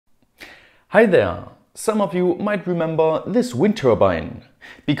Hi there! Some of you might remember this wind turbine,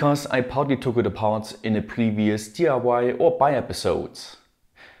 because I partly took it apart in a previous DIY or buy episode.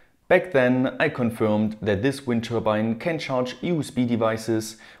 Back then I confirmed that this wind turbine can charge USB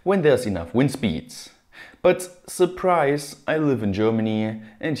devices when there's enough wind speeds. But surprise, I live in Germany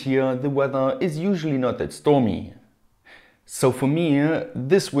and here the weather is usually not that stormy. So for me,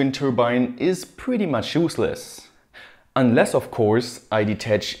 this wind turbine is pretty much useless. Unless of course I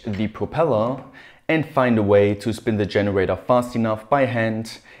detach the propeller and find a way to spin the generator fast enough by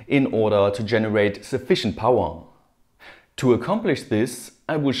hand in order to generate sufficient power. To accomplish this,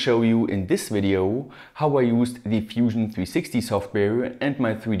 I will show you in this video how I used the Fusion 360 software and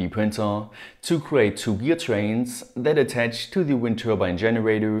my 3D printer to create two gear trains that attach to the wind turbine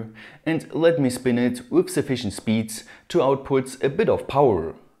generator and let me spin it with sufficient speeds to output a bit of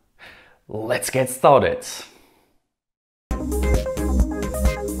power. Let's get started!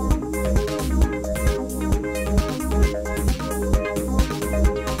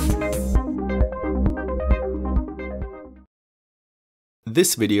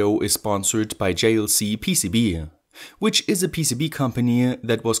 This video is sponsored by JLC PCB, which is a PCB company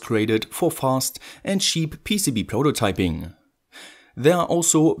that was created for fast and cheap PCB prototyping. They are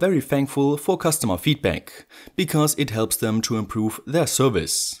also very thankful for customer feedback, because it helps them to improve their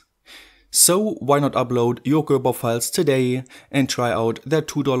service. So why not upload your Gerber files today and try out their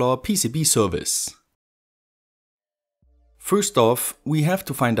 $2 PCB service. First off, we have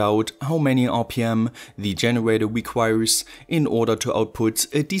to find out how many RPM the generator requires in order to output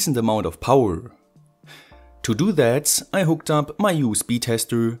a decent amount of power. To do that, I hooked up my USB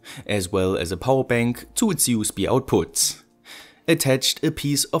tester as well as a power bank to its USB output, attached a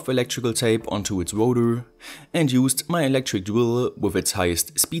piece of electrical tape onto its rotor and used my electric drill with its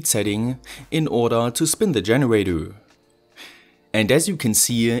highest speed setting in order to spin the generator. And as you can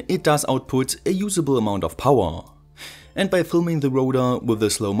see, it does output a usable amount of power. And by filming the rotor with the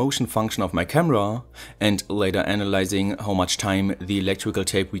slow motion function of my camera and later analyzing how much time the electrical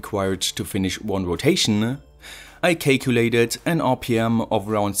tape required to finish one rotation, I calculated an RPM of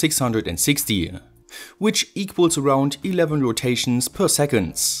around 660, which equals around 11 rotations per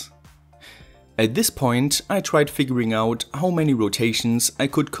second. At this point, I tried figuring out how many rotations I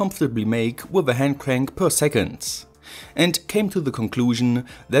could comfortably make with a hand crank per second, and came to the conclusion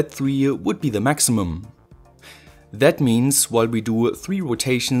that 3 would be the maximum. That means while we do 3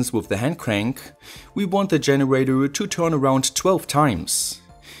 rotations with the hand crank, we want the generator to turn around 12 times,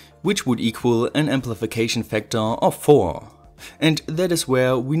 which would equal an amplification factor of 4, and that is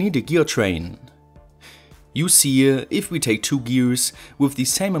where we need a gear train. You see, if we take 2 gears with the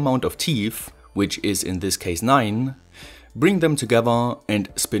same amount of teeth, which is in this case 9, bring them together and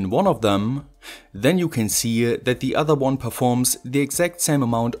spin one of them, then you can see that the other one performs the exact same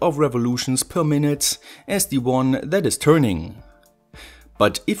amount of revolutions per minute as the one that is turning.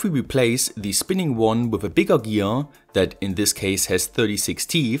 But if we replace the spinning one with a bigger gear, that in this case has 36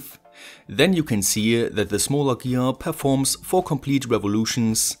 teeth, then you can see that the smaller gear performs 4 complete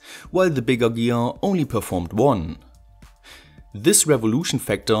revolutions, while the bigger gear only performed 1. This revolution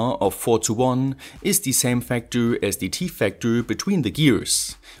factor of 4:1 is the same factor as the teeth factor between the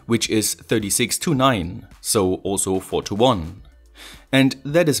gears, which is 36:9, so also 4:1. And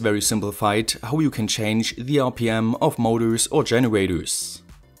that is very simplified how you can change the RPM of motors or generators.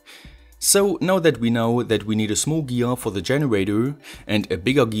 So now that we know that we need a small gear for the generator and a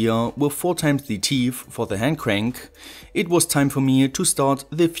bigger gear with 4 times the teeth for the hand crank, it was time for me to start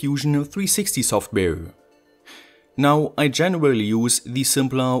the Fusion 360 software. Now, I generally use the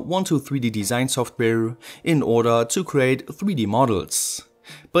simpler 1-3D design software in order to create 3D models.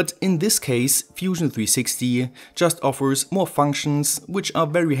 But in this case, Fusion 360 just offers more functions which are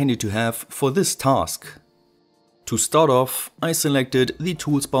very handy to have for this task. To start off, I selected the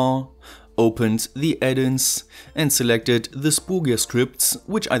tools bar, opened the add-ins and selected the Spoolgear scripts,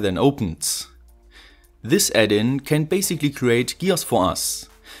 which I then opened. This add-in can basically create gears for us.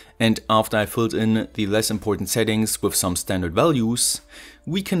 And after I filled in the less important settings with some standard values,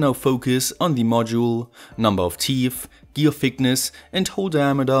 we can now focus on the module, number of teeth, gear thickness and hole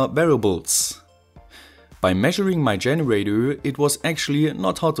diameter variables. By measuring my generator, it was actually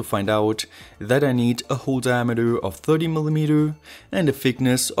not hard to find out that I need a hole diameter of 30 mm and a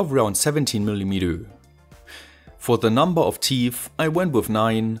thickness of around 17 mm. For the number of teeth, I went with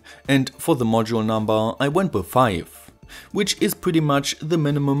 9, and for the module number, I went with 5. Which is pretty much the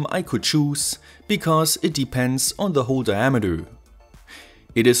minimum I could choose, because it depends on the hole diameter.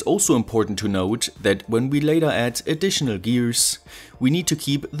 It is also important to note that when we later add additional gears, we need to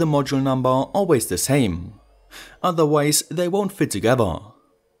keep the module number always the same, otherwise they won't fit together.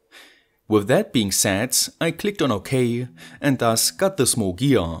 With that being said, I clicked on OK and thus got the small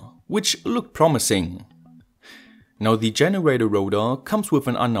gear, which looked promising. Now the generator rotor comes with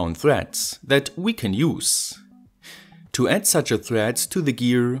an unknown thread that we can use. To add such a thread to the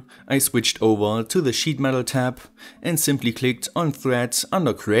gear, I switched over to the sheet metal tab and simply clicked on Thread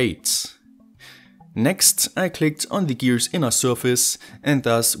under Create. Next, I clicked on the gear's inner surface and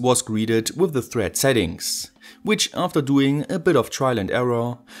thus was greeted with the thread settings, which after doing a bit of trial and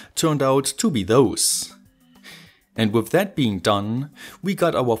error, turned out to be those. And with that being done, we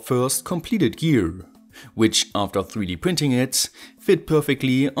got our first completed gear, which after 3D printing it, fit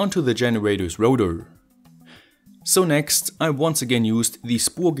perfectly onto the generator's rotor. So next, I once again used the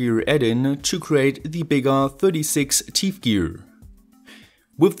Spore Gear add-in to create the bigger 36 teeth gear.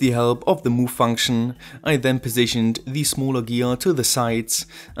 With the help of the move function, I then positioned the smaller gear to the sides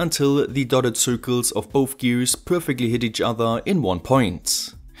until the dotted circles of both gears perfectly hit each other in one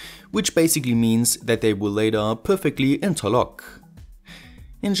point, which basically means that they will later perfectly interlock.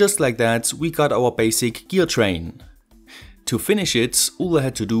 And just like that, we got our basic gear train. To finish it, all I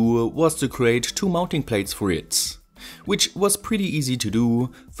had to do was to create 2 mounting plates for it, which was pretty easy to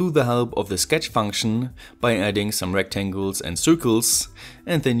do through the help of the sketch function by adding some rectangles and circles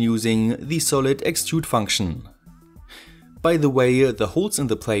and then using the solid extrude function. By the way, the holes in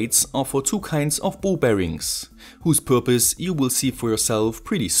the plates are for 2 kinds of ball bearings, whose purpose you will see for yourself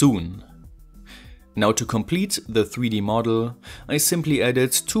pretty soon. Now to complete the 3D model, I simply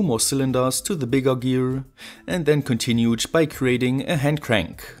added 2 more cylinders to the bigger gear and then continued by creating a hand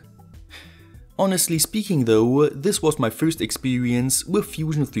crank. Honestly speaking though, this was my first experience with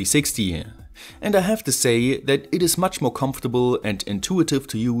Fusion 360, and I have to say that it is much more comfortable and intuitive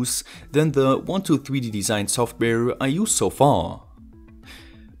to use than the 123D design software I used so far.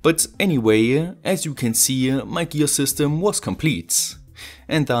 But anyway, as you can see, my gear system was complete.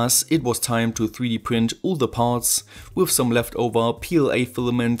 And thus it was time to 3D print all the parts with some leftover PLA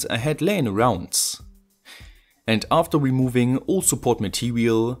filament I had laying around. And after removing all support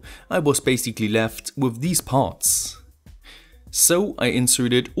material, I was basically left with these parts. So I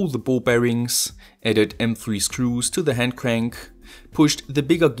inserted all the ball bearings, added M3 screws to the hand crank, pushed the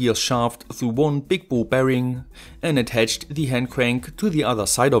bigger gear shaft through one big ball bearing and attached the hand crank to the other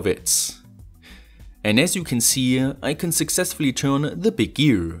side of it. And as you can see, I can successfully turn the big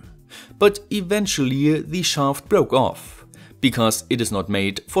gear, but eventually the shaft broke off, because it is not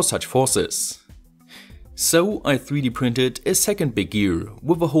made for such forces. So I 3D printed a second big gear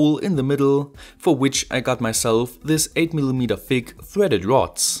with a hole in the middle, for which I got myself this 8mm thick threaded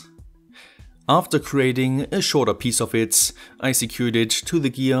rods. After creating a shorter piece of it, I secured it to the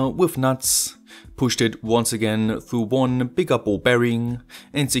gear with nuts, pushed it once again through one bigger ball bearing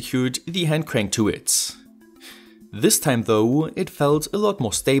and secured the hand crank to it. This time though, it felt a lot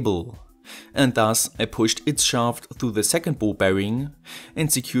more stable, and thus I pushed its shaft through the second ball bearing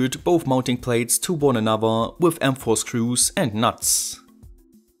and secured both mounting plates to one another with M4 screws and nuts.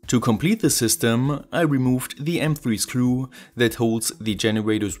 To complete the system, I removed the M3 screw that holds the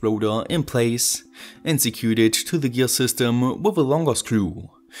generator's rotor in place and secured it to the gear system with a longer screw,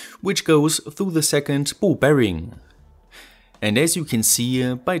 which goes through the second ball bearing. And as you can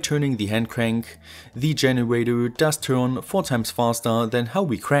see, by turning the hand crank, the generator does turn 4 times faster than how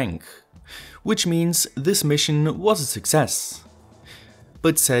we crank, which means this mission was a success.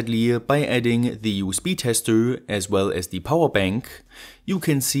 But sadly, by adding the USB tester as well as the power bank, you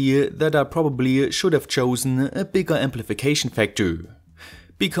can see that I probably should have chosen a bigger amplification factor,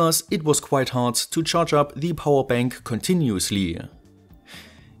 because it was quite hard to charge up the power bank continuously.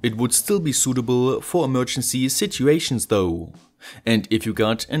 It would still be suitable for emergency situations though, and if you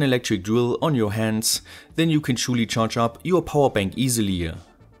got an electric drill on your hands, then you can truly charge up your power bank easily.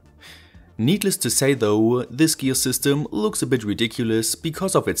 Needless to say though, this gear system looks a bit ridiculous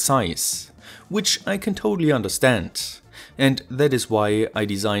because of its size, which I can totally understand, and that is why I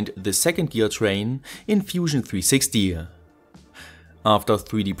designed the second gear train in Fusion 360. After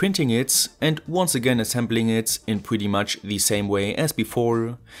 3D printing it and once again assembling it in pretty much the same way as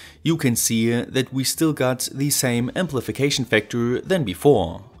before, you can see that we still got the same amplification factor than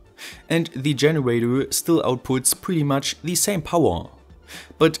before, and the generator still outputs pretty much the same power.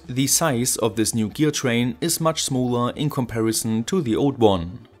 But the size of this new gear train is much smaller in comparison to the old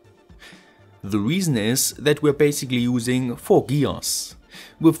one. The reason is that we're basically using 4 gears,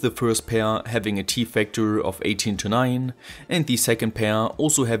 with the first pair having a T factor of 18:9 and the second pair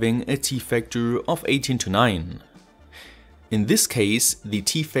also having a T factor of 18:9. In this case, the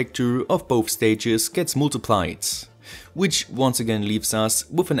T factor of both stages gets multiplied, which once again leaves us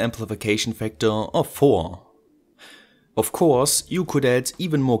with an amplification factor of 4. Of course, you could add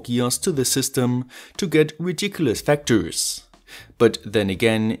even more gears to the system to get ridiculous factors. But then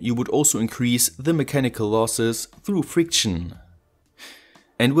again, you would also increase the mechanical losses through friction.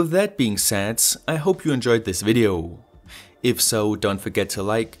 And with that being said, I hope you enjoyed this video. If so, don't forget to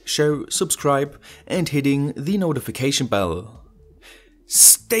like, share, subscribe and hitting the notification bell.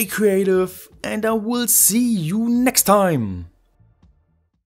 Stay creative and I will see you next time!